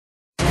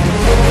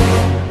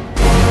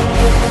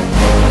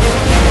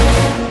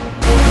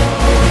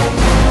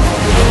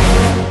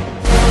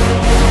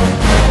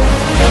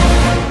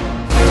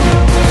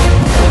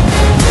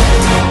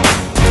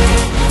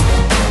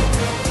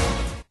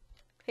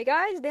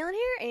guys, Dalen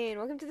here, and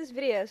welcome to this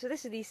video. So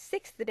this is the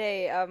 6th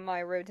day of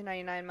my Road to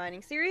 99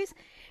 mining series,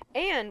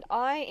 and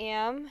I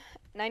am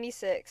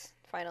 96,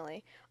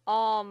 finally.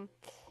 I'm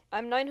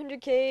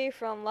 900k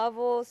from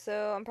level,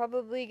 so I'm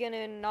probably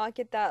gonna not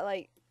get that,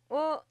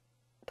 well,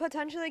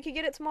 potentially I could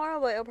get it tomorrow,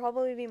 but it'll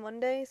probably be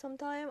Monday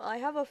sometime. I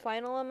have a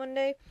final on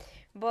Monday,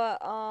 but,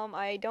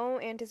 I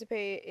don't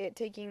anticipate it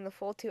taking the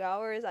full 2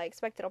 hours. I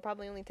expect it'll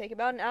probably only take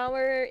about an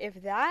hour,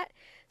 if that.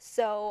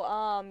 So,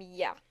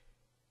 yeah.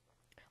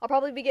 I'll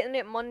probably be getting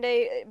it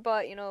Monday,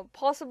 but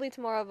possibly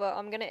tomorrow. But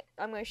I'm gonna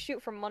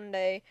shoot for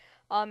Monday,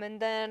 and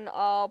then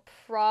I'll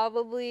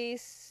probably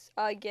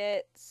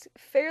get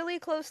fairly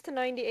close to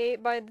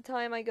 98 by the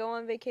time I go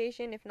on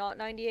vacation, if not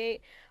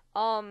 98.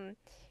 Um,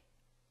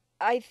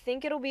 I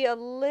think it'll be a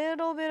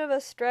little bit of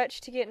a stretch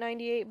to get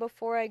 98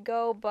 before I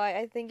go, but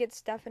I think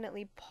it's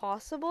definitely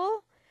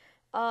possible.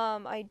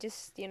 I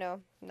just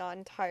not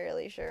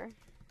entirely sure.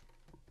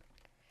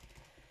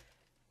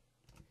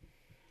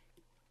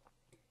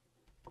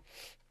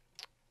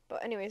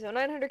 But anyway, so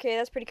 900k,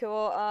 that's pretty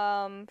cool.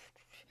 I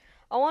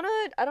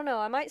don't know,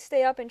 I might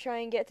stay up and try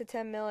and get to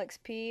 10 mil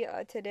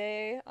XP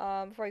today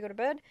before I go to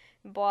bed.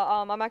 But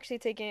I'm actually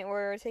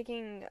we're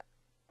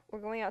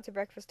going out to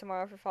breakfast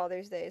tomorrow for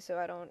Father's Day, so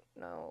I don't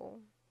know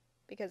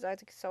because I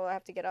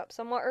have to get up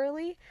somewhat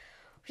early,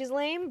 which is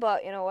lame,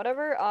 but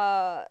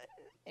whatever.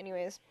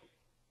 Anyways,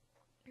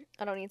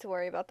 I don't need to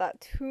worry about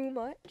that too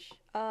much.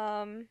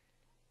 But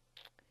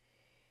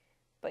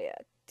yeah,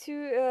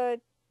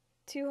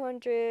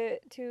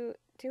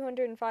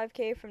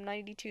 205k from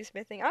 92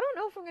 smithing. I don't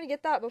know if I'm gonna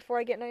get that before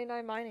I get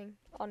 99 mining,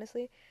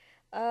 honestly.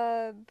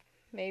 Uh,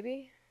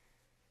 maybe,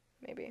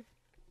 maybe.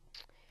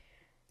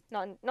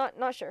 Not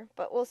sure,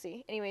 but we'll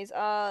see. Anyways,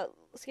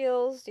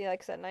 skills, yeah,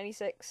 like I said,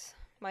 96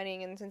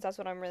 mining, and since that's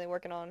what I'm really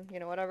working on,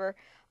 whatever.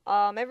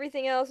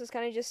 Everything else has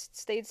kind of just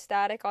stayed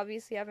static.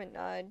 Obviously, I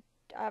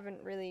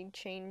haven't really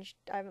changed.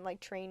 I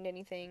haven't trained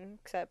anything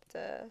except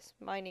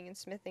mining and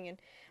smithing. And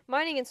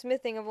mining and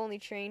smithing I've only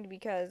trained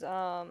because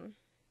uh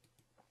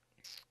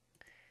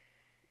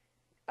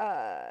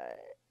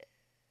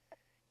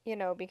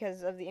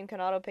because of the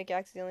Incarnado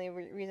pickaxe. The only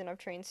reason I've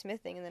trained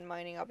smithing, and then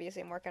mining.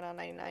 Obviously, I'm working on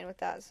 99 with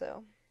that.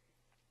 So.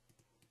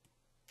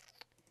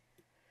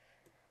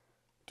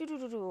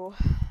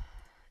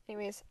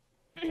 Anyways,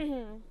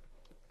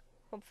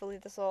 hopefully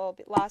this will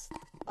last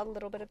a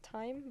little bit of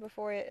time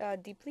before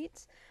it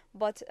depletes.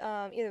 But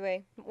either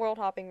way, world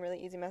hopping,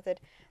 really easy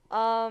method.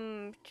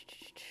 So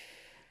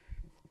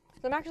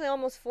I'm actually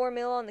almost 4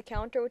 mil on the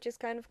counter, which is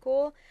kind of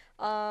cool.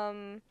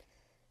 I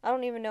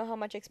don't even know how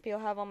much XP I'll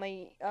have on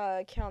my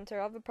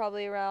counter. I'll have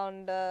probably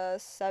around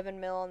 7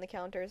 mil on the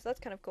counter, so that's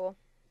kind of cool.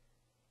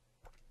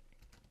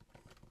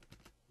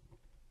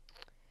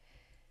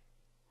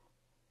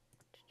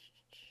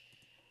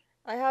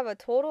 I have a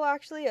total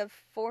actually of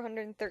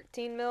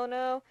 413 mil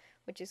now,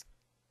 which is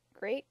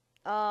great.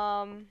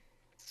 And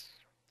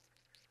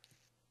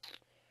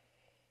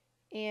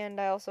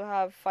I also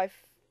have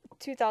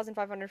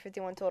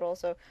 2,551 total,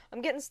 so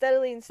I'm getting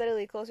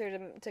steadily closer to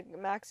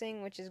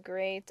maxing, which is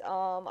great.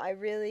 I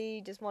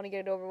really just want to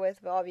get it over with,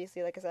 but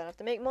obviously, like I said, I have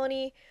to make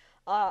money.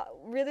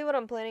 Really what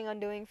I'm planning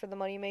on doing for the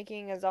money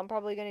making is I'm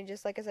probably going to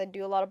just, like I said,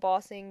 do a lot of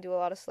bossing, do a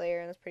lot of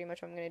Slayer, and that's pretty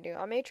much what I'm going to do.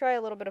 I may try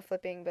a little bit of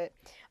flipping, but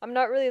I'm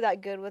not really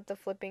that good with the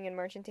flipping and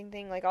merchanting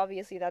thing. Like,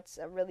 obviously, that's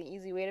a really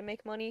easy way to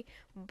make money,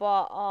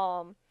 but,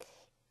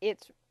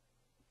 it's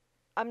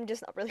I'm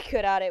just not really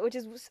good at it, which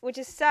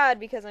is sad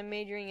because I'm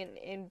majoring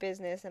in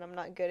business and I'm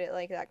not good at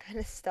that kind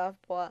of stuff.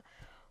 But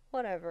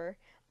whatever.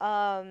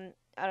 I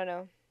don't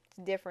know. It's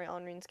different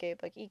on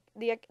RuneScape. Like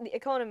the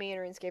economy in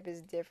RuneScape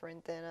is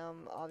different than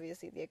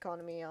obviously the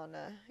economy on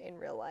in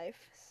real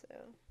life. So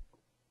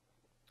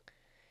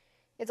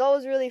it's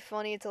always really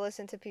funny to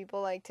listen to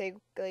people take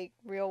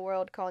real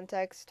world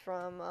context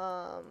from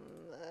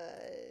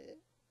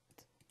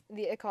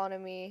the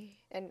economy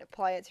and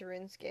apply it to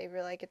RuneScape.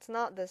 You're like, it's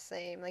not the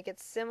same. Like,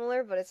 it's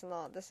similar, but it's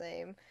not the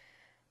same.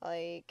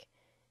 Like,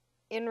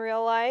 in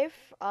real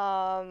life,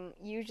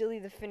 usually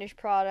the finished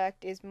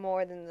product is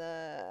more than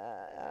the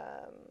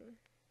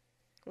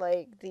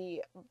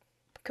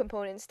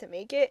components to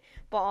make it.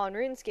 But on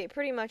RuneScape,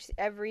 pretty much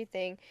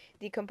everything,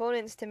 the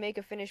components to make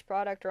a finished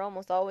product are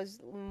almost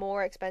always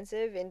more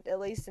expensive, at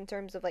least in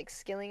terms of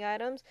skilling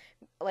items.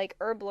 Like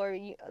herb lore,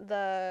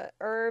 the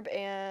herb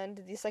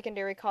and the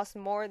secondary cost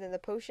more than the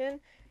potion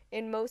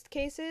in most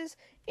cases,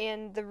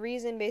 and the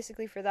reason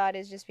basically for that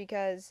is just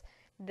because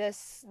the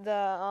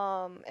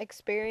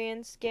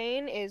experience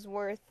gain is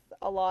worth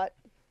a lot.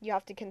 You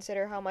have to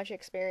consider how much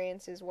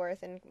experience is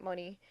worth in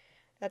money.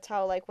 That's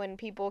how when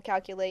people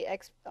calculate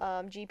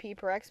GP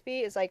per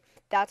XP is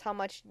that's how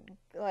much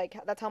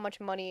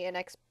money an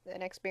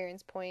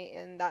experience point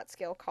in that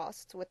skill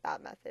costs with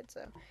that method.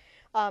 So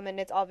and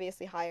it's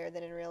obviously higher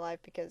than in real life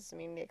because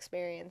the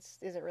experience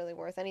isn't really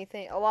worth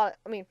anything.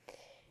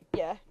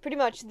 Yeah, pretty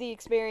much the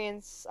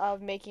experience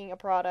of making a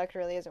product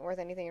really isn't worth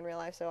anything in real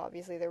life. So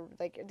obviously the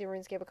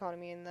RuneScape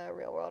economy and the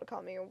real world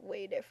economy are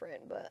way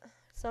different, but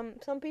some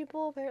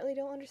people apparently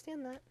don't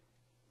understand that.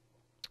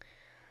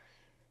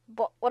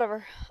 But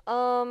whatever.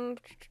 But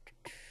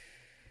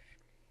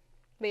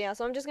yeah,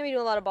 so I'm just gonna be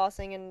doing a lot of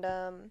bossing and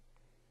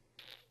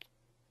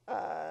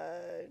uh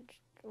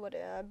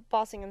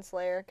bossing and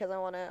Slayer because I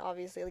want to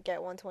obviously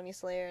get 120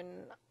 Slayer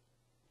and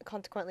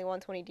consequently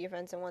 120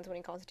 defense and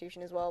 120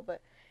 Constitution as well.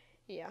 But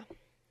yeah.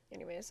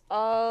 Anyways,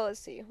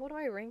 let's see. What am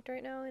I ranked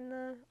right now in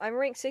the? I'm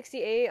ranked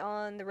 68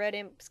 on the Red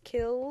Imp's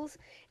kills,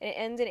 and it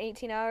ends in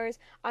 18 hours.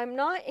 I'm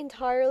not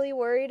entirely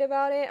worried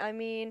about it. I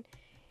mean,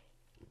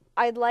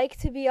 I'd like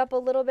to be up a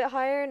little bit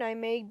higher, and I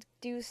may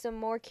do some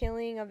more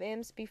killing of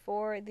imps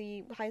before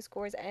the high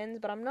scores ends.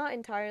 But I'm not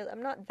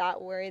that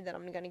worried that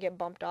I'm gonna get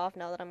bumped off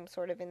now that I'm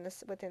sort of in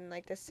this within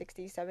like this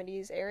 60s,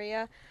 70s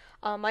area.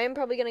 I am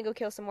probably gonna go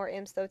kill some more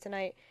imps though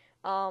tonight.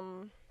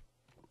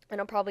 And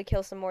I'll probably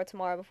kill some more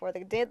tomorrow before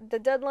the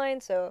deadline.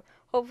 So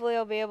hopefully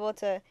I'll be able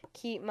to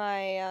keep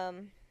my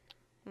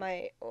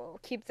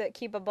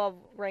keep above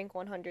rank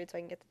 100 so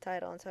I can get the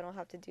title, and so I don't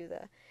have to do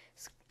the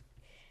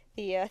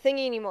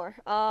thingy anymore.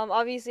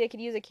 Obviously I could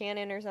use a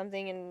cannon or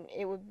something, and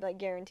it would like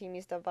guarantee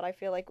me stuff. But I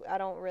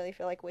don't really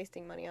feel like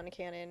wasting money on a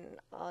cannon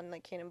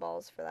like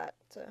cannonballs for that.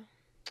 So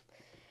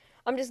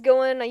I'm just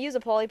going. I use a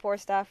polypore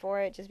staff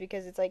for it just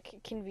because it's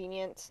like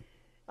convenient.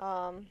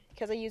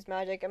 Because I use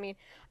magic. I mean,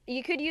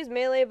 you could use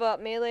melee,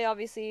 but melee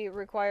obviously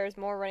requires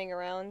more running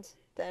around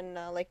than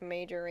like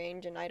major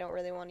range, and I don't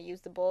really want to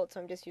use the bolt,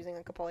 so I'm just using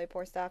like a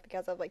polypore staff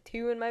because I have like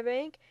 2 in my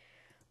bank.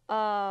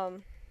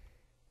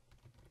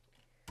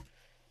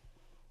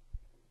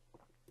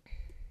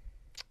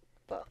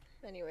 But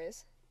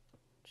anyways,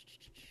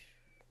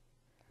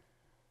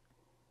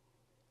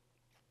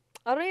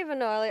 I don't even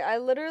know. Like, I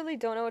literally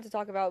don't know what to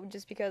talk about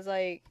just because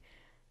like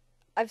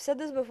I've said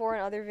this before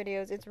in other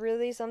videos. It's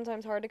really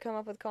sometimes hard to come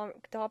up with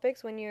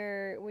topics when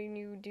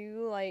you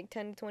do like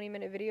 10 to 20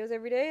 minute videos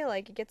every day.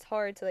 Like it gets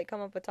hard to like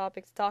come up with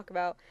topics to talk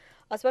about,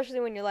 especially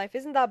when your life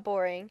isn't that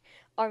boring.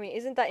 I mean,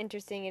 isn't that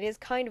interesting? It is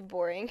kind of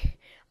boring.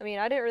 I mean,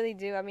 I didn't really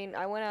do. I mean,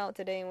 I went out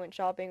today and went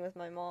shopping with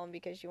my mom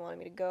because she wanted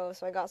me to go.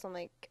 So I got some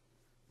like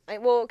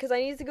because I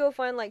need to go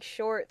find like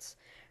shorts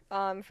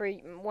for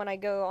when I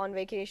go on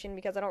vacation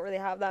because I don't really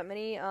have that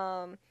many.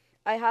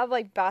 I have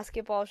like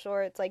basketball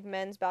shorts, like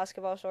men's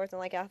basketball shorts and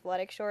like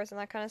athletic shorts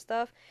and that kind of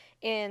stuff.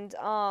 And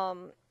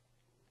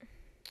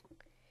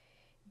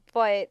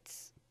but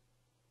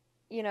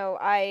you know,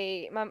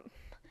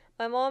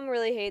 my mom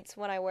really hates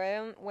when I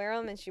wear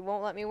them, and she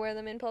won't let me wear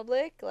them in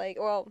public. Like,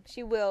 well,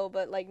 she will,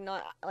 but like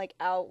not like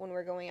out when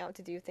we're going out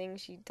to do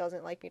things. She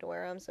doesn't like me to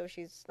wear them, so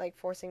she's like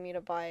forcing me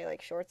to buy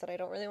like shorts that I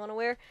don't really want to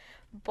wear.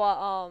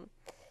 But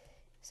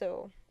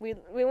so we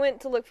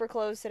went to look for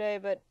clothes today,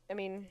 but I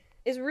mean,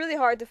 it's really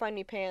hard to find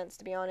me pants,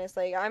 to be honest.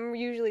 Like I'm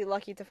usually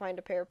lucky to find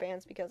a pair of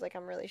pants because like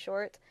I'm really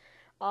short.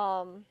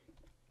 Um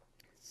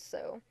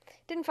so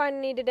didn't find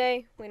any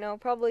today. We know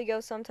probably go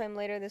sometime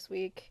later this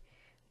week.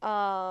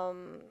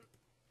 Um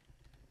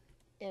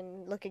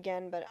and look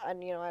again, but I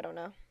don't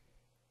know.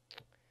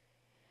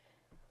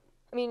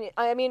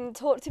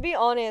 To be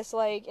honest,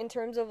 like in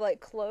terms of like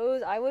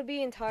clothes, I would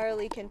be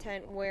entirely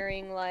content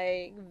wearing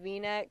like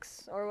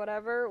V-necks or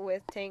whatever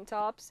with tank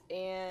tops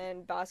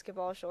and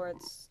basketball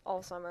shorts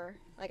all summer.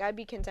 Like I'd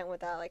be content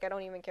with that. Like I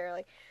don't even care.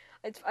 Like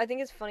I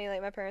think it's funny.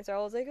 Like my parents are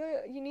always like,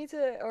 oh, you need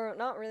to, or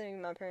not really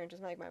my parents,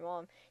 just like my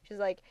mom. She's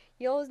like,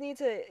 you need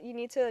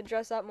to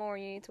dress up more.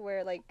 You need to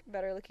wear like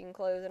better looking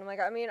clothes. And I'm like,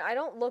 I mean, I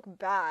don't look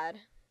bad.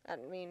 I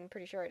mean,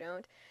 pretty sure I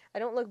don't. I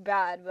don't look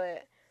bad,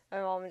 but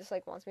my mom just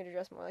like wants me to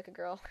dress more like a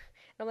girl.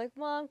 And I'm like,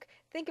 Mom,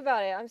 think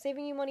about it. I'm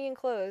saving you money in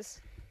clothes.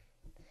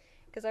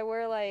 Because I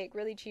wear like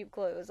really cheap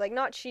clothes. Like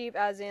not cheap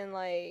as in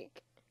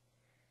like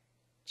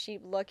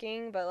cheap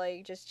looking, but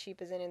like just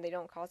cheap as in they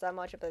don't cost that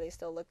much, but they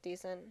still look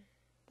decent.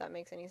 If that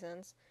makes any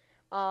sense.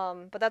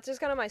 But that's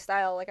just kind of my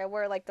style. Like I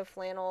wear like the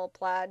flannel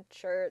plaid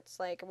shirts,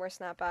 like I wear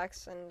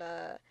snapbacks and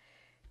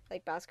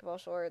like basketball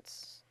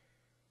shorts.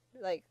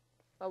 Like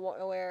I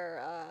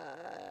wear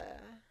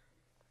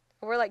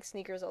I wear like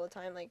sneakers all the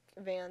time, like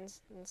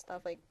Vans and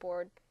stuff, like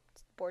board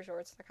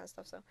shorts, that kind of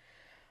stuff. So,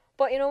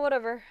 but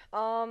whatever.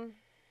 I'm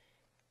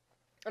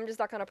just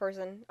that kind of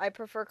person. I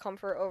prefer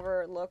comfort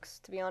over looks,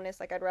 to be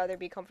honest. Like I'd rather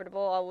be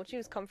comfortable. I will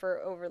choose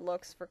comfort over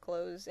looks for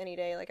clothes any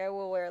day. Like I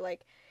will wear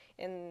like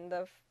in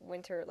the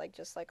winter, like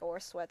just like I wear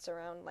sweats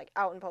around, like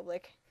out in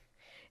public.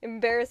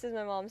 Embarrasses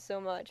my mom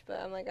so much, but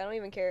I'm like I don't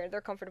even care.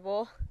 They're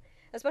comfortable.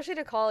 Especially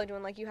to college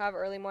when like you have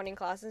early morning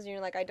classes and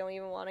you're like I don't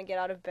even want to get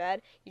out of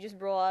bed. You just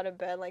roll out of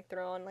bed, like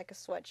throw on like a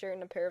sweatshirt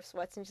and a pair of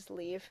sweats and just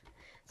leave.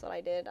 That's what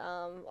I did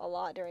a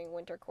lot during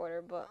winter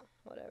quarter, but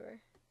whatever.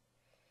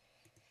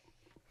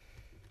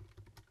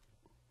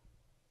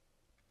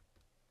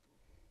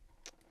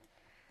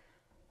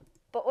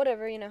 But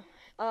whatever, I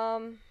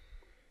don't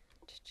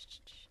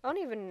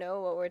even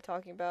know what we're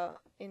talking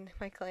about in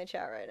my client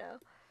chat right now.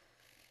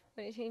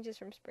 When it changes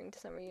from spring to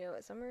summer, you know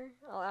what summer?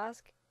 I'll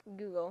ask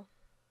Google.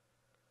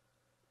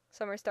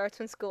 Summer starts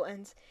when school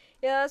ends.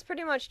 Yeah, that's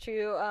pretty much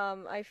true.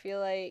 I feel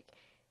like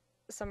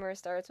summer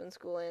starts when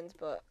school ends,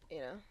 but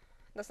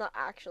that's not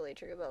actually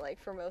true. But like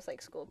for most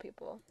like school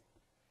people,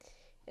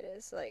 It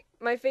is. Like,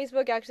 my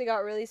Facebook actually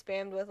got really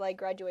spammed with, like,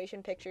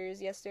 graduation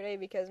pictures yesterday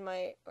because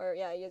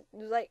it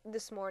was, like,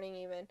 this morning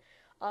even.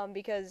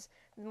 Because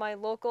my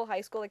local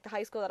high school, like, the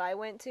high school that I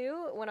went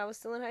to when I was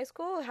still in high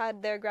school,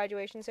 had their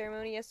graduation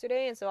ceremony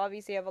yesterday, and so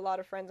obviously I have a lot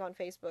of friends on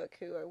Facebook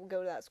who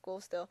go to that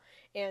school still,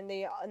 and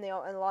a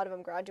lot of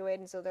them graduated,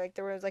 and so,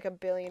 there was, like, a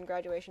billion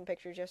graduation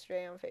pictures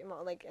yesterday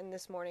and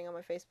this morning on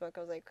my Facebook. I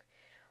was like,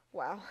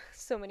 wow,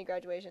 so many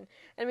graduation.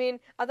 I mean,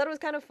 I thought it was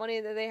kind of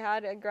funny that they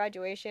had a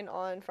graduation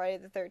on Friday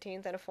the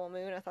 13th and a full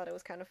moon. I thought it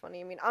was kind of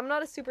funny. I mean, I'm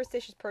not a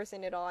superstitious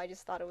person at all. I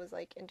just thought it was,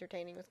 like,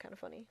 entertaining. It was kind of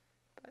funny.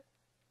 But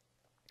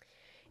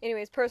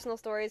anyways, personal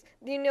stories.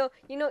 You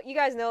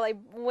guys know, like,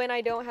 when I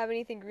don't have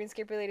anything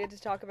RuneScape related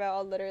to talk about,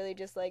 I'll literally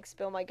just, like,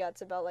 spill my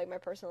guts about, like, my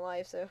personal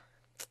life. So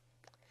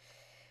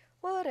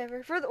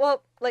whatever.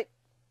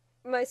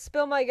 My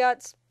spill my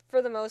guts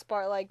for the most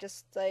part, like,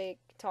 just, like,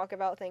 talk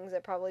about things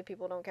that probably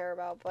people don't care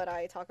about, but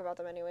I talk about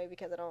them anyway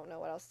because I don't know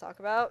what else to talk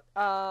about.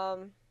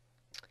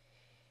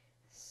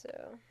 So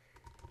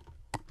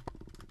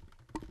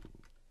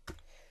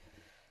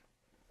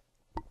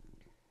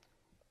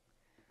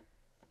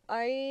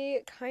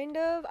I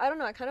don't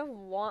know, I kind of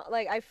want,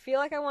 like, I feel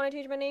like I want to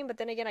change my name, but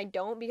then again, I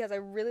don't because I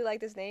really like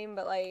this name,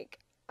 but, like,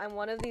 I'm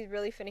one of these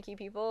really finicky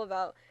people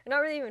not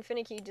really even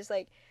finicky, just,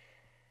 like,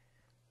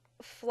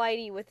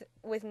 flighty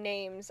with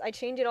names. I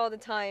change it all the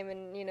time,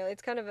 and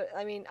it's kind of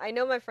I mean, I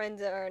know my friends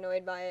are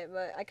annoyed by it,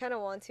 but I kind of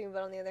want to,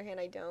 but on the other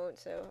hand I don't.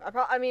 So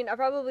I mean, I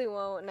probably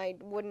won't, and I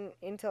wouldn't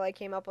until I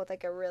came up with,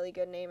 like, a really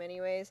good name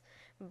anyways.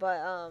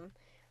 But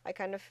I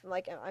kind of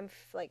like I'm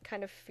like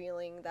kind of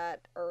feeling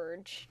that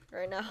urge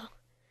right now.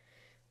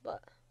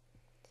 But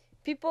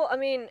people, I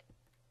mean,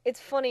 it's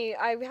funny.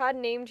 I've had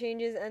name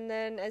changes, and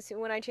then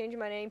when I change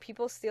my name,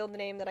 people steal the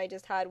name that I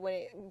just had when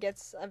it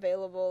gets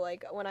available.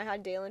 Like, when I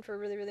had Dayln for a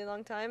really, really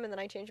long time, and then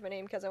I changed my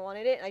name because I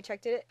wanted it, and I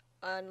checked it,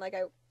 and, like,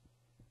 I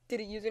did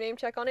a username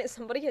check on it.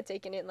 Somebody had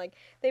taken it, and, like,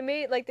 they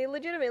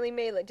legitimately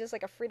made, like, just,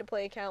 like, a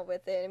free-to-play account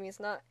with it. I mean, it's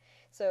not,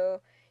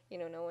 so,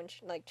 no one,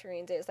 like,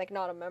 trains it. It's, like,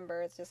 not a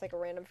member. It's just, like, a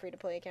random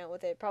free-to-play account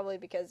with it, probably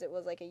because it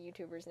was, like, a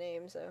YouTuber's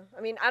name. So,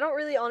 I mean, I don't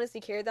really honestly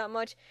care that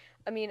much.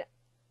 I mean,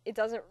 it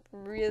doesn't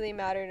really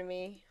matter to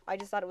me. I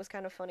just thought it was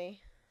kind of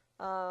funny.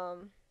 But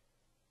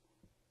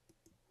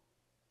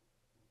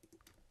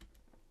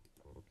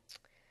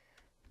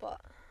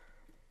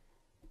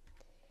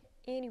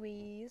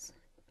anyways,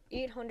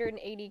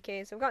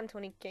 880k. So I've gotten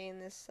 20k in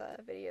this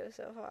video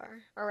so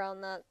far,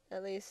 around that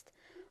at least.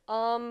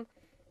 So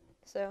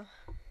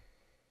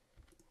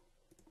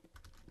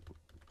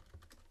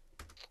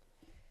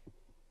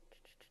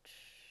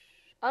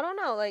I don't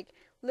know, like,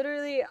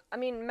 literally, I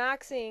mean,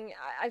 maxing,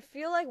 I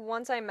feel like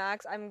once I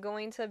max, I'm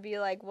going to be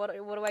like, what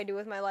do I do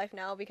with my life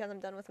now, because I'm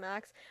done with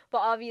max. But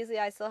obviously,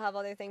 I still have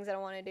other things that I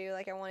want to do,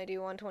 like, I want to do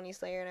 120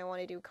 Slayer, and I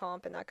want to do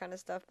comp and that kind of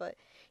stuff. But,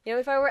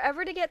 if I were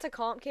ever to get to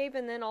comp cape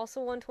and then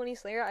also 120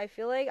 Slayer, I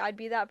feel like I'd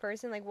be that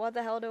person, like, what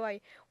the hell do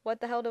I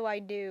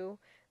do,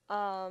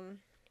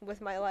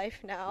 with my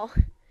life now?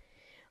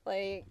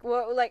 Like,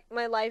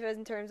 my life is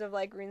in terms of,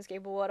 like,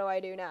 RuneScape, what do I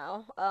do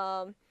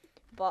now?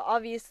 But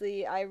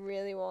obviously, I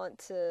really want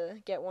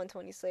to get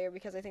 120 Slayer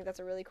because I think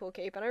that's a really cool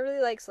cape, and I really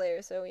like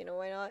Slayer, so,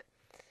 why not?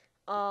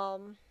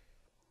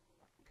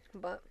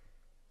 But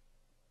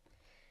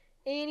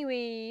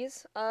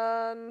anyways,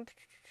 I'm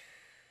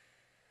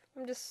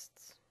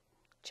just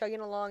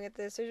chugging along at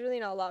this. There's really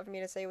not a lot for me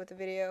to say with the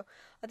video.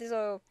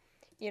 So,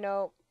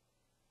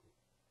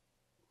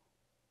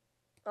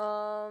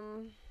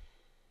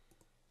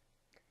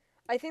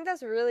 I think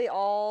that's really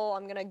all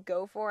I'm gonna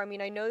go for. I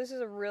mean, I know this is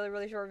a really,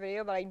 really short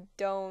video, but I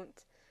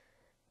don't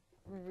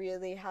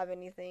really have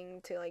anything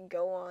to, like,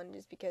 go on,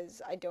 just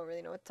because I don't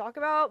really know what to talk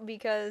about,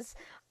 because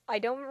I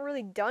don't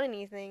really done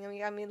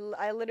anything. I mean,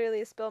 I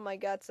literally spilled my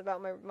guts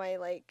about my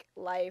like,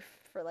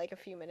 life for, like, a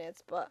few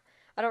minutes, but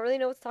I don't really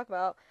know what to talk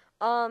about.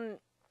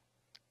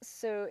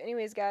 So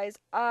anyways, guys,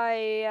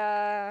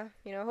 I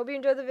hope you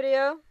enjoyed the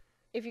video.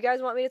 If you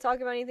guys want me to talk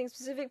about anything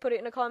specific, put it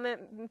in a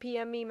comment,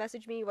 PM me,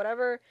 message me,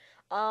 whatever.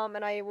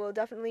 And I will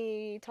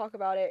definitely talk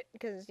about it,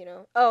 because,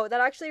 oh,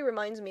 that actually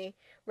reminds me,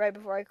 right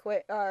before I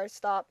quit, or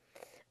stop.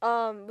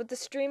 With the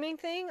streaming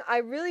thing, I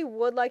really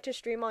would like to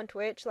stream on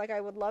Twitch. Like, I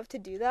would love to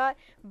do that,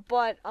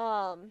 but,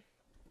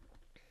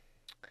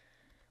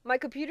 my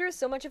computer is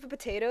so much of a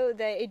potato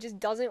that it just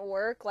doesn't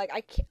work. Like,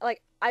 I can't,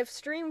 like, I've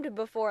streamed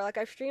before, like,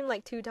 I've streamed,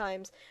 like, 2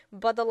 times,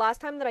 but the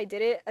last time that I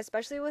did it,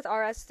 especially with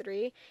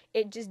RS3,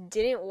 it just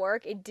didn't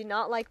work. It did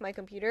not like my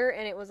computer,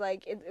 and it was,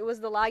 like, it was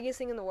the laggiest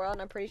thing in the world,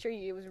 and I'm pretty sure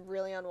it was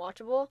really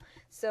unwatchable.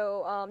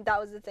 So, that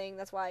was the thing.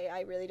 That's why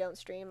I really don't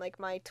stream. Like,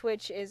 my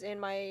Twitch is in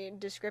my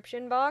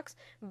description box,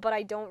 but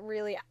I don't,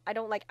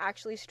 like,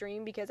 actually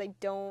stream because I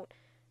don't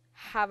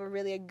have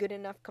a good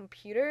enough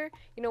computer.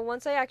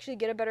 Once I actually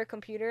get a better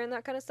computer and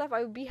that kind of stuff,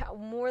 I would be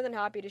more than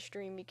happy to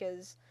stream,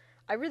 because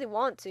I really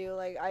want to.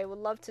 Like, I would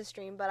love to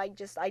stream, but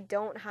I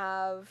don't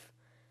have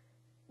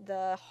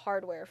the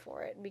hardware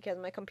for it because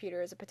my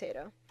computer is a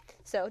potato.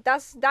 So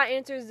that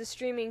answers the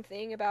streaming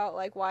thing about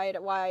like why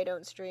I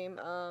don't stream.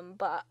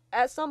 But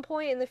at some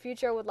point in the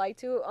future, I would like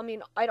to. I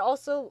mean, I'd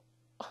also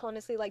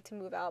honestly like to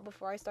move out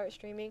before I start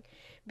streaming,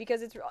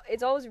 because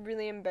it's always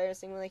really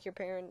embarrassing when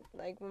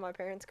like when my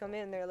parents come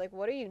in, they're like,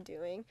 "What are you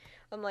doing?"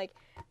 I'm like,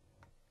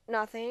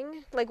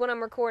 nothing. Like when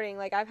I'm recording,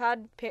 like I've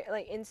had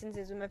like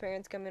instances when my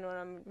parents come in when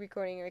I'm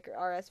recording like a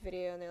RS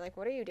video, and they're like,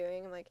 "What are you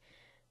doing?" I'm like,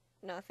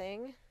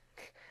 nothing.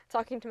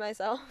 Talking to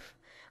myself.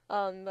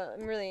 But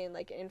I'm really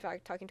in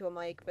fact talking to a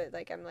mic, but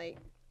like I'm like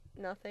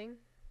nothing.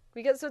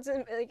 Because so it's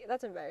like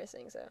that's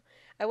embarrassing. So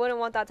I wouldn't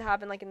want that to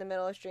happen like in the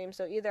middle of stream.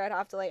 So either I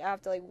have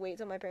to wait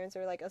till my parents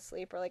are like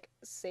asleep or like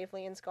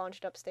safely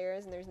ensconced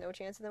upstairs and there's no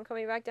chance of them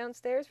coming back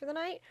downstairs for the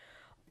night,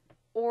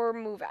 or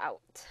move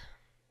out.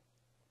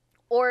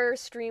 Or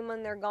stream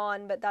when they're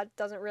gone, but that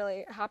doesn't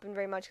really happen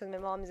very much because my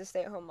mom is a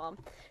stay-at-home mom.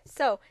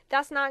 So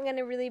that's not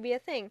gonna really be a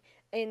thing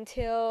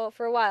until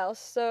for a while.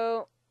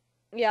 So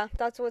yeah,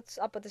 that's what's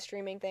up with the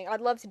streaming thing.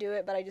 I'd love to do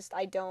it, but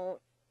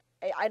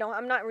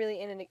I'm not really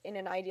in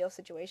an ideal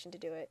situation to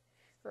do it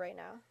right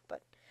now.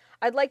 But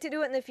I'd like to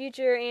do it in the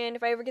future, and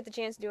if I ever get the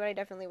chance to do it, I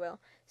definitely will.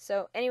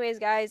 So anyways,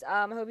 guys,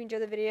 I hope you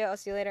enjoyed the video. I'll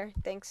see you later.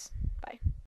 Thanks.